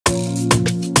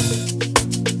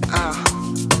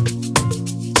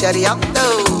Cheri Addo.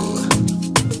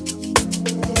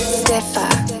 Stiffer,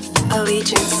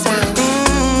 Allegiant sound.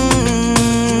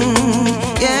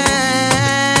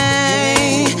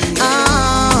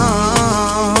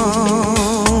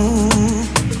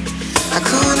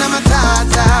 Hakuna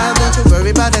Matata, don't you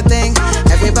worry about a thing.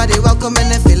 Everybody welcome in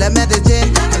the feel of Medellin,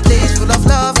 a place full of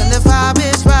love and the vibe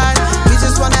is right. We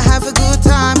just wanna have a good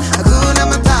time. Hakuna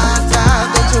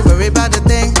Matata, don't you worry about a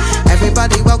thing.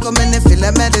 Everybody welcome in the feel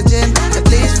of Medellin, a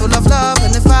place full of love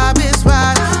and the vibe is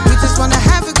right. We just wanna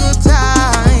have a good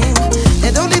time.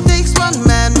 It only takes one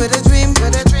man with a dream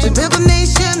to build a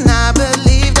nation. I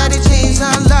believe that he changed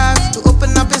our lives, to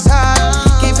open up his heart,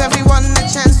 give everyone a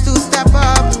chance to step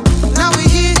up. Now we're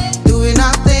here doing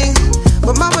our thing.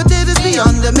 What Mama did is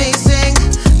beyond amazing.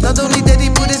 Not only did he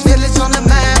put his village on the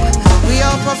map, we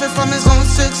all profit from his own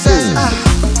success.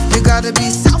 You gotta be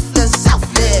selfless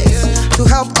to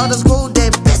help others grow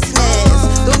their business.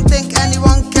 Don't think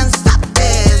anyone can stop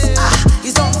this.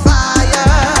 He's on fire.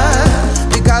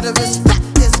 We gotta respect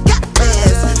this, get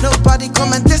this. Nobody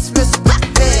come and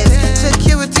disrespect this.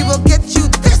 Security will get you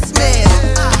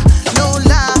dismissed. No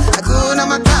lie, Hakuna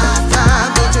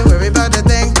Matata. Don't you worry about a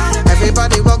thing.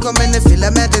 Everybody welcome in the feel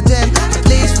of Medellin, a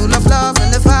place full of love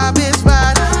and the vibe is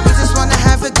right. We just wanna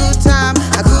have a good time.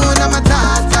 Hakuna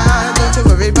Matata. Don't you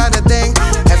worry about a thing.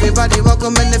 Everybody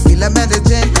welcome in the feel of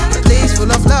Medellin, a place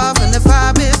full of love and the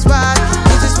vibe is right.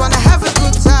 We just wanna have a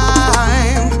good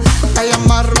time. I am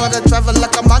Marwa, I travel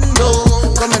like a mando.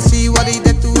 Come and see what he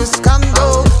did to his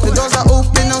condo. The doors are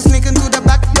open, no sneaking through the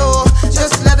back door.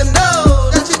 Just let him know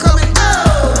that you're coming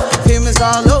out. Famous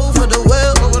all over the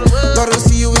world. Gotta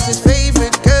see you is his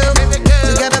favorite girl.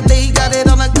 Together they got it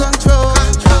under control.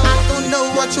 I don't know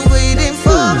what you're waiting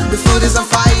for. The food is on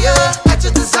fire, at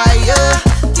your desire.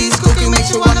 These cooking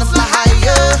makes you wanna fly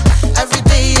higher. Every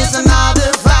day is another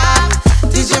vibe.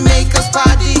 DJ make us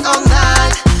party all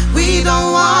night. We don't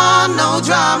want no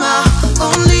drama,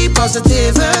 only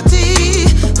positivity.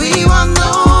 We want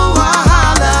no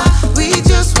wahala, we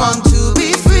just want to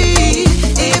be free.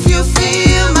 If you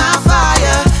feel my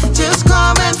fire, just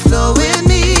come and flow with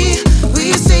me.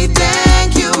 We say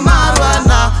thank you,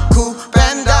 Marwana,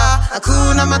 Kupenda,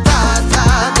 Hakuna Matata.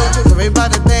 Don't you worry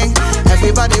about a thing.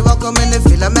 Everybody welcome in the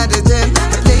feel of Medellin,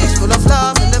 a place full of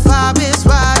love and the vibe is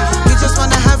right. We just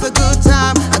wanna have a good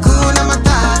time. Hakuna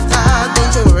Matata.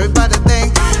 Don't you worry about a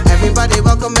thing. Everybody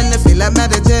welcome in the feel of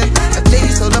Medellin, a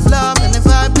place full of love and the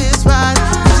vibe is right.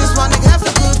 We just wanna have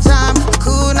a good time.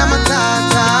 Hakuna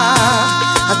Matata.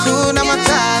 Hakuna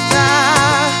Matata.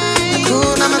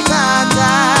 Hakuna Matata.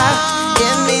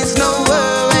 It means no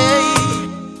worry.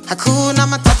 Hakuna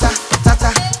Matata,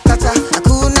 tata, tata.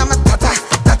 Hakuna Matata,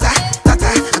 tata, tata.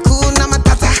 Hakuna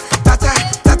Matata, tata,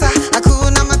 tata.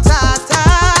 Hakuna Matata.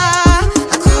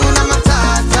 Hakuna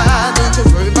Matata. Don't you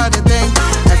worry about a thing.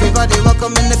 Everybody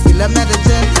welcome in the feel of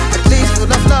Medellin, a place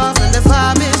full of love and the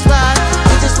vibe is right.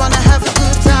 We just wanna have a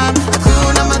good time.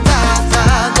 Hakuna Matata.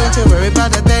 Don't you worry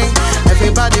about a thing.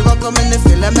 Everybody welcome in the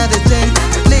feel of Medellin,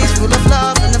 a place full of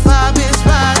love